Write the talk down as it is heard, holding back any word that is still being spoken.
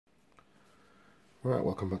Right,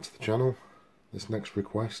 welcome back to the channel. This next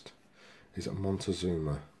request is a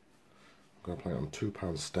Montezuma. I'm going to play it on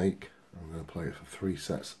 £2 stake. I'm going to play it for 3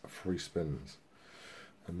 sets of free spins.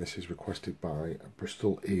 And this is requested by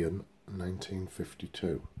Bristolian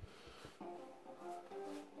 1952.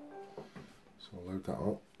 So I'll load that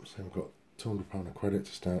up. So we've got £200 of credit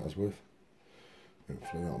to start us with.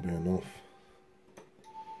 Hopefully that'll be enough.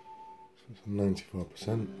 So it's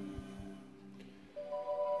 94%.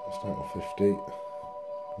 I'll start with 50.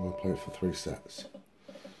 I'm going to play it for 3 sets.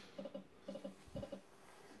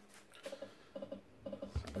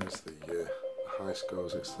 So there's the high score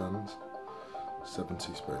as it stands,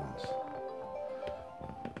 70 spins.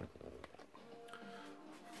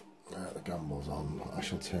 The gamble's on, I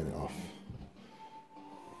shall turn it off.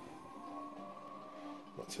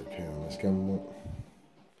 Not too keen on this gamble,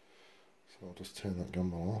 so I'll just turn that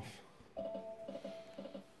gamble off.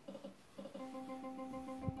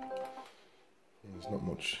 There's not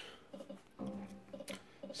much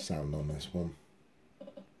sound on this one.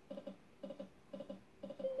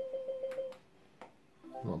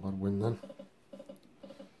 Not a bad win then.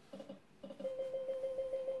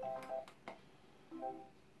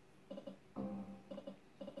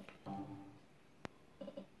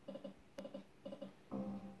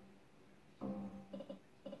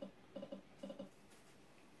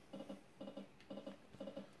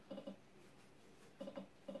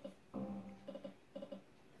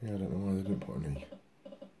 Yeah, I don't know why they didn't put any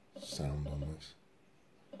sound on this.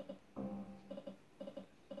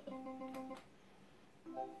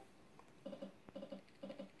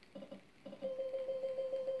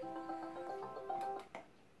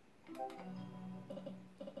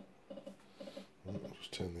 I'll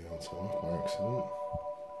just turn the auto off by accident.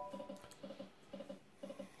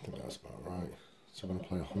 I think that's about right. So I'm going to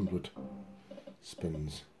play 100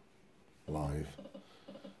 spins live,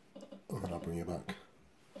 and then I'll bring you back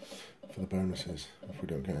for the bonuses if we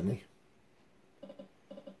don't get any.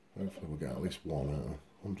 Hopefully we'll get at least one out of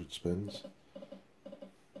 100 spins.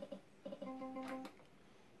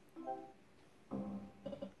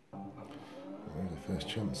 There's the first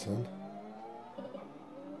chance then.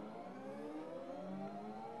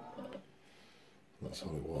 That's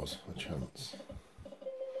all it was, a chance.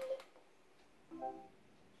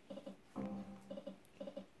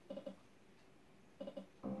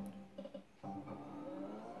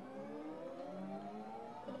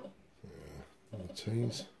 Another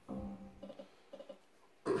tease.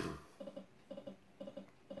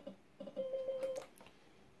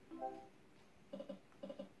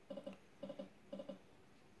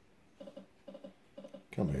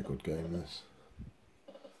 Can be a good game, this.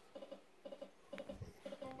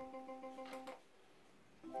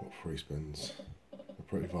 But free spins are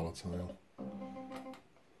pretty volatile.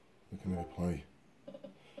 They can either play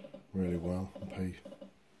really well and pay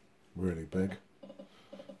really big,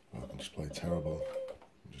 or I can just play terrible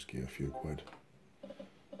and just get a few quid.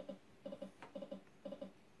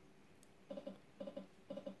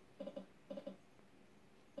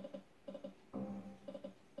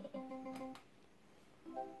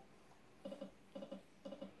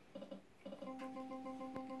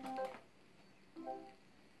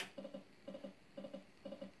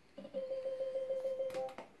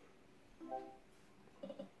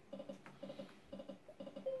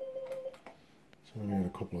 So we had a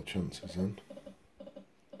couple of chances then.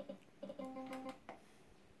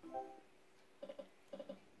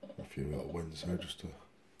 A few little wins there just to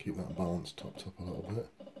keep that balance topped up a little bit.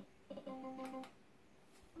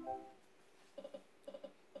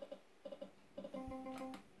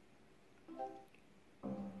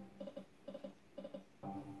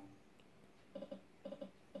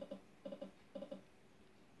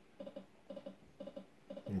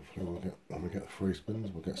 Hopefully we'll get, when we get the free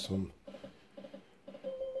spins, we'll get some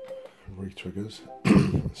re-triggers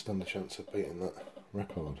and stand a chance of beating that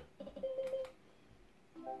record.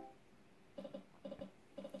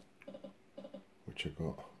 Which I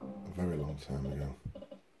got a very long time ago.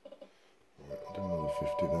 Right, I'll do another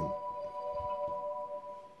 50 then.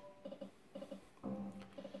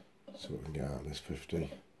 See what we can get out of this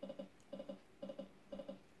 50.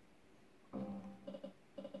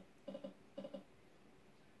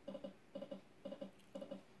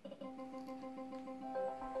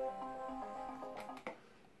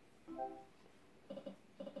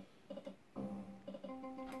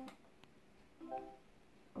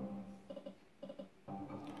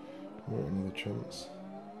 Right, another chance.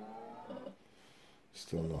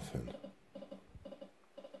 Still nothing.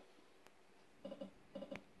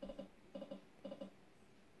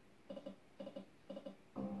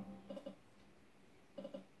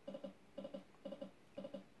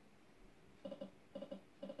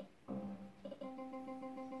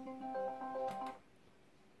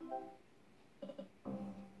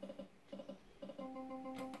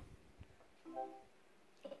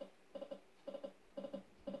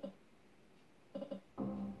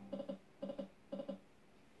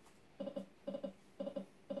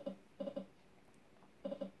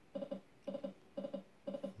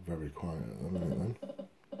 very quiet at the minute then.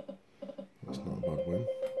 That's not a bad win.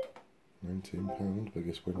 £19,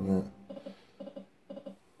 biggest win yet.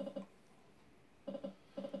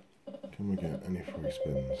 Can we get any free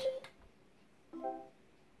spins?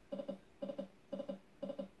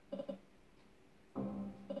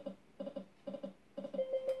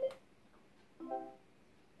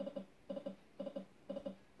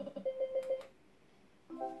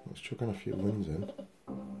 Let's chuck in a few wins in.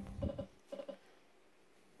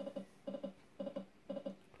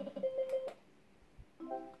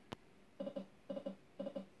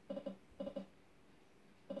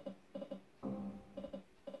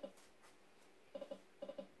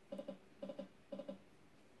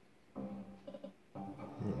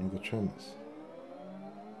 Another chance.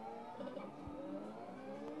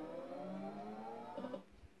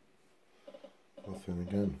 Nothing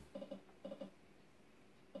again.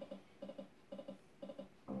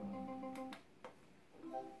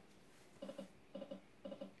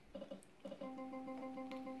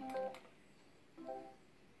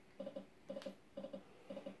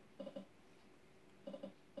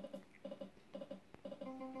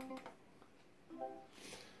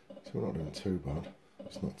 So we're not doing too bad.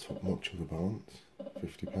 It's not took much of the balance.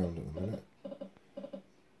 £50 at the minute.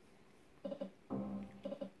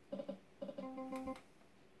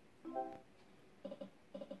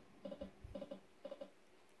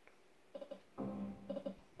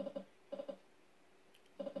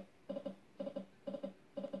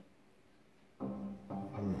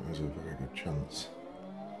 There's a very good chance.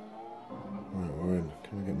 Right, we're in.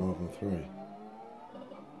 Can we get more than 3?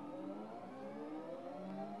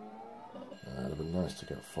 It'd have been nice to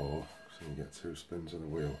get 4, so you get 2 spins of the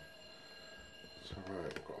wheel. So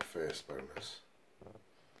right, we've got a face bonus.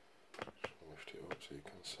 Just lift it up so you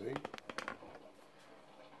can see.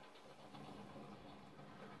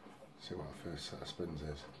 See what our first set of spins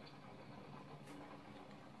is.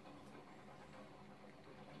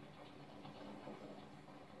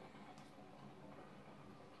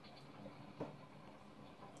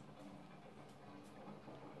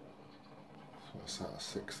 So that's at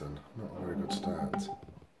 6 then. Not a very good start. Not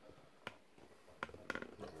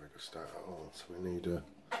a very good start at all. So we need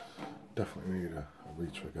definitely need a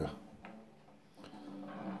re-trigger.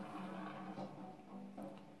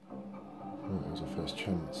 Right, that was our first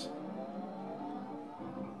chance.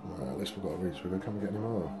 Right, at least we've got a re-trigger. Can we get any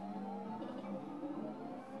more?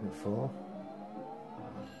 Get 4?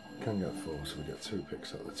 Can get 4, so we get 2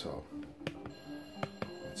 picks at the top.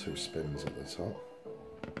 And 2 spins at the top.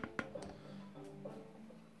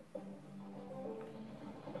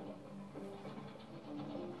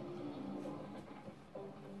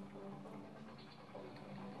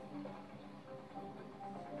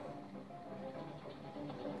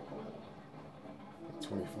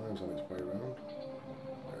 $25's on its way round.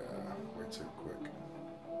 Yeah, way too quick.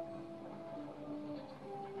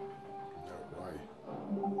 No way.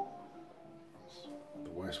 That's the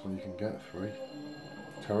worst one you can get, 3.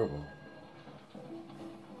 Terrible.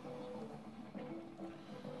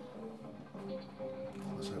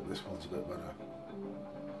 Let's hope this one's a bit better.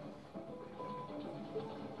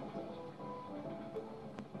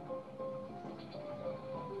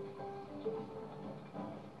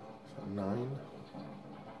 Is that 9?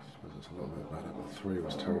 It's a little bit better, but 3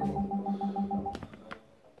 was terrible.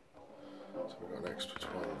 So we've got an extra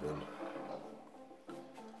 12 then.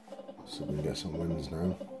 So we can get some wins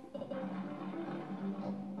now.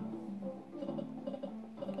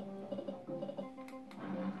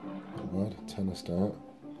 Not bad, 10 a start.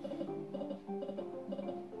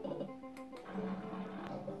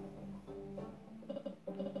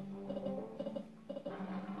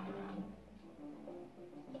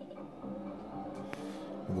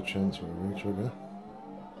 Another chance for a re-trigger.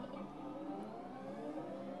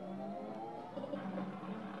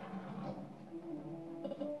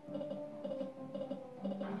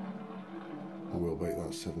 I will beat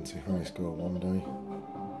that 70 high score one day.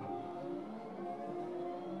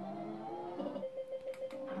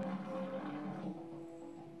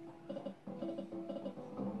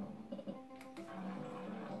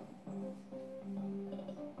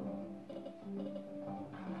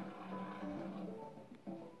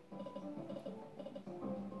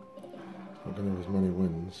 Not going to have as many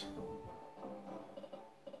wins.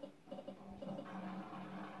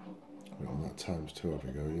 We don't want that ×2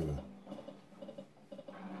 every go either.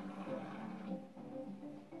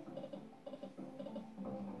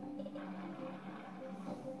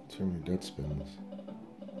 Too many dead spins.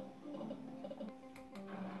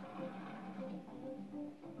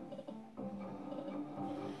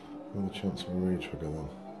 Another chance for a re-trigger then.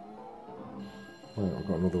 Right, I've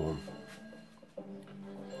got another one.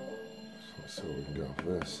 Let's see what we can get off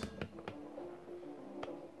this.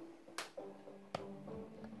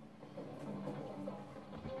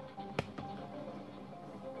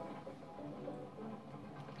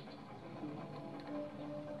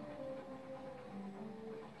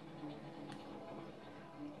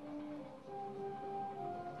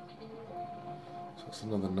 So that's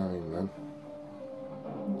another 9 then.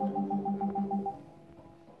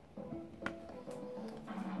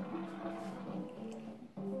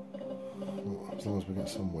 Well, as long as we get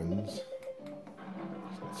some wins,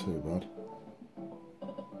 it's not too bad.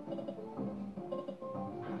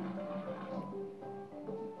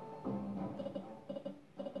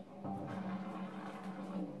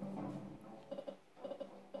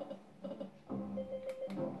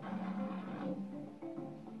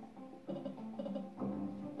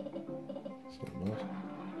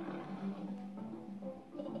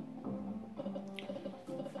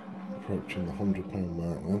 Approaching the £100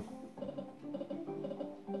 mark then.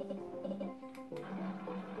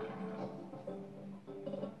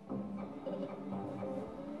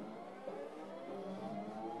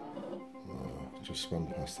 Just swam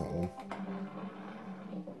past that one.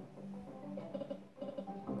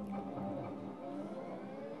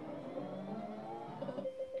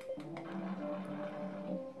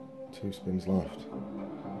 Two spins left.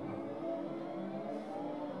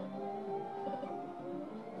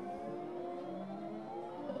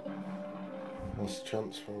 Last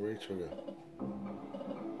chance for a re-trigger.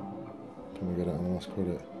 Can we get it on the last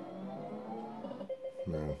credit?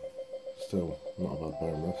 No. Still not a bad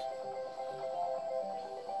bonus.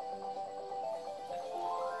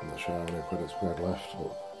 I'm not sure how many credits we had left,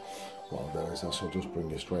 but what I'll do is I'll just bring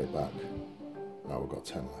you straight back. Now we've got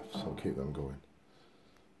 10 left, so I'll keep them going.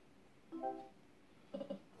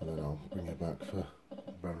 And then I'll bring you back for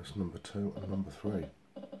bonus number 2 and number 3.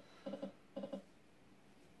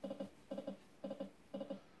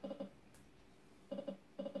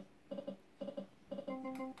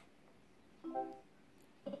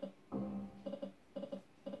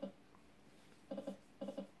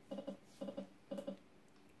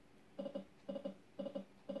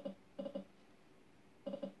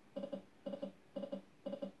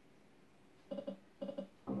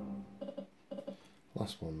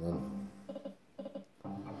 Last one then.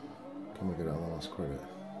 Can we get it on the last credit?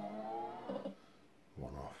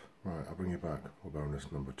 One off. Right, I'll bring you back for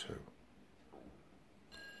bonus number 2.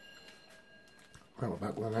 Right, we're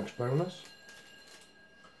back with the next bonus.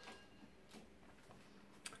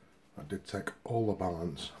 I did take all the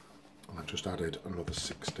balance and I just added another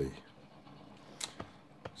 60.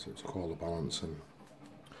 So it took all the balance and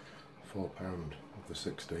 £4 of the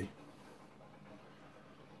 60.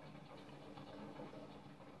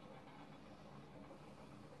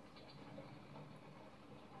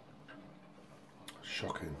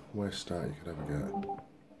 Shocking. Worst start you could ever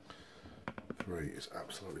get. 3 is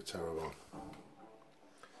absolutely terrible.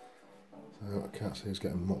 So I can't see us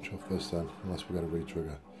getting much off this then, unless we get a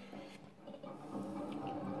re-trigger.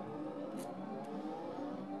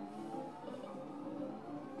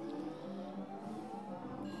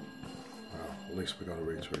 Well, at least we got a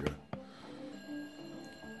re-trigger.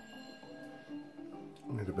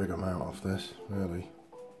 Need a big amount off this, really.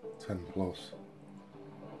 10 plus.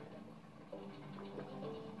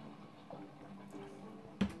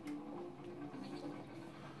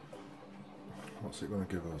 What's it going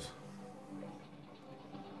to give us?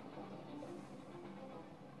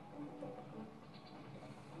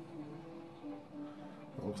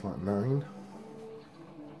 That looks like 9.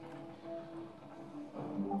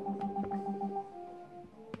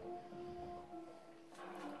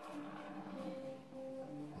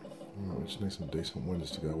 Oh, we just need some decent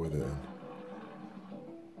wins to go with it then.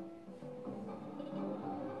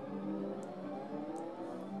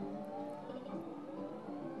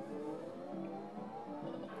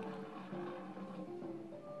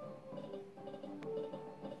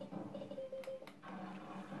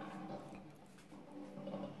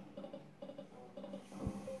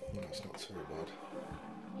 That's not too bad.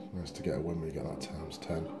 It's nice to get a win when you get that times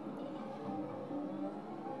 10.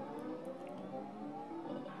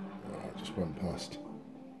 I just went past.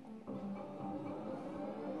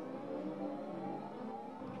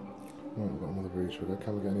 Right, we've got another re-trigger.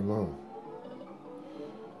 Can we get any more?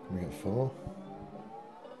 Can we get 4?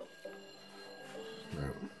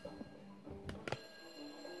 No.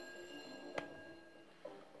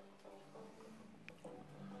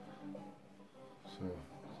 So,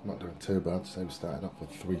 not doing too bad, so we started off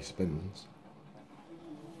with 3 spins.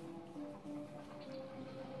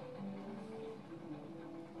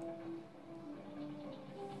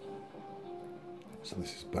 So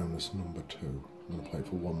this is bonus number 2 I'm going to play it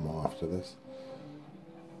for one more after this.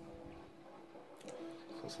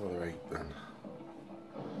 So that's another 8 then.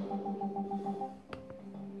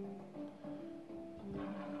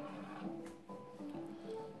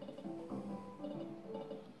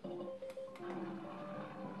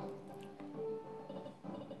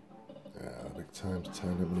 Yeah, big times 10,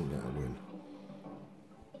 I wouldn't get a win.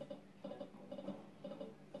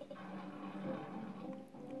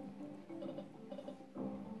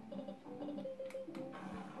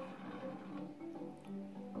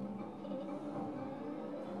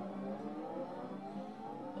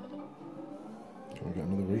 Can we get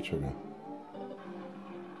another retrigger?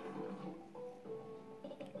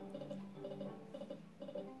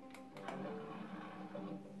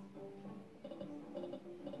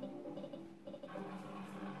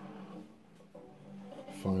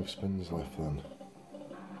 Five spins left then.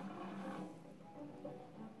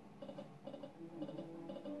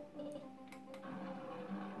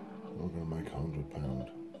 We're going to make £100.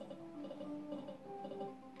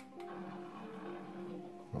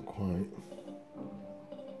 Not quite.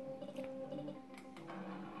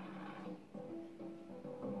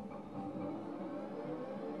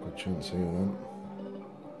 Good chance here then.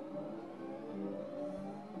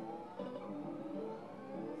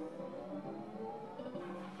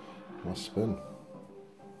 Last spin.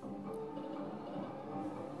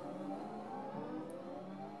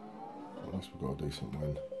 At least we've got a decent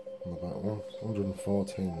win on the back one.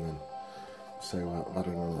 114 then. So we're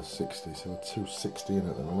adding another 60, so we're 260 in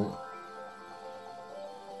at the minute.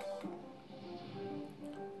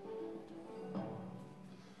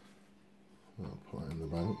 I'll put it in the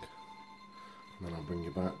bank, and then I'll bring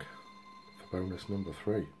you back for bonus number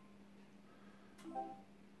 3.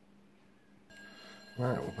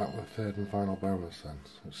 Right, we're back with the third and final bonus then.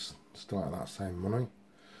 So it's still at that same money,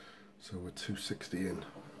 so we're 260 in.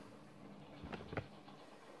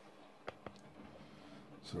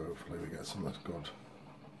 So hopefully we get something that's good.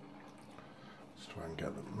 Let's try and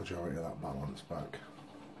get the majority of that balance back.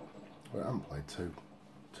 Well, I haven't played too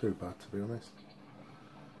bad, to be honest.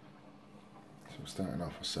 So we're starting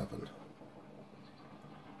off with 7.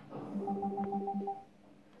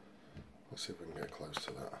 Let's see if we can get close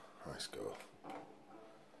to that high score.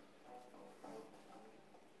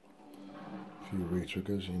 A few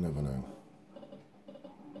re-triggers, you never know.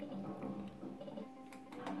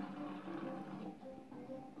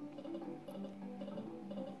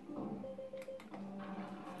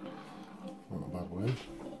 Not a bad win.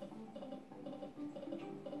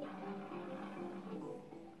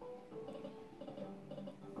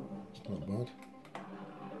 It's not bad.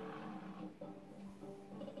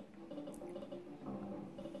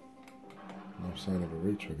 No sign of a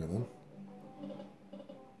re-trigger then.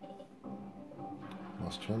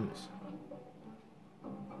 Last chance.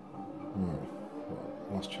 Right,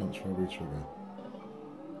 last chance for a re-trigger.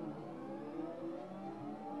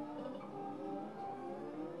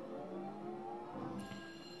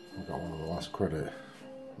 I got one on the last credit.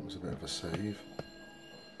 It was a bit of a save.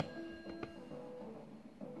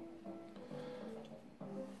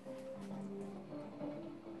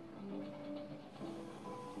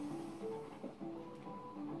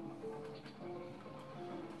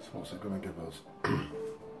 So what's it going to give us?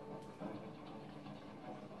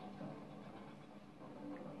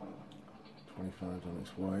 25's on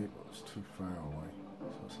its way, but it's too far away.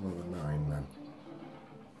 So it's another 9 then.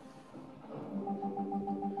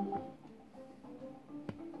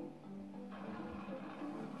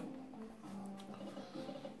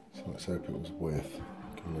 So let's hope it was worth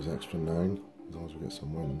giving us extra 9, as long as we get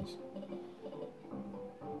some wins.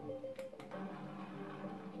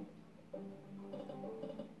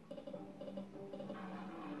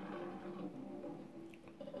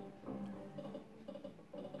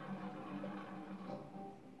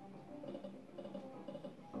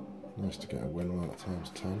 Nice to get a win while at times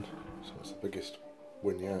 10, so it's the biggest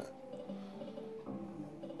win yet.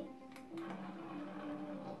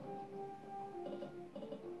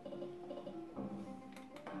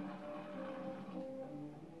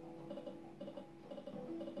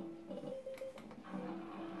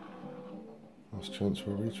 Last chance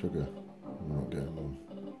for a re-trigger. We're not getting one.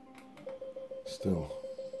 Still,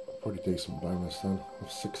 a pretty decent bonus then,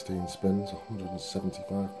 of 16 spins,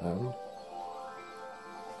 £175.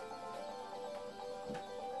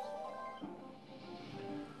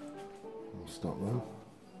 We'll stop then,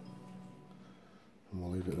 and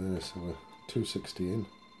we'll leave it there, so we're 260 in.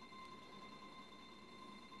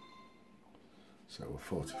 So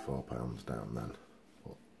we're £44 down then,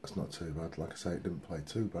 but that's not too bad. Like I say, it didn't play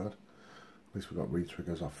too bad. At least we got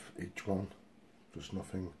re-triggers off each one, just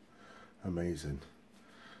nothing amazing.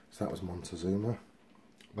 So that was Montezuma.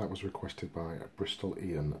 That was requested by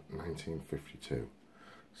Bristolian 1952.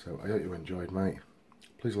 So I hope you enjoyed, mate.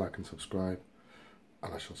 Please like and subscribe,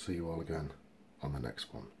 and I shall see you all again on the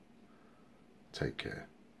next one. Take care.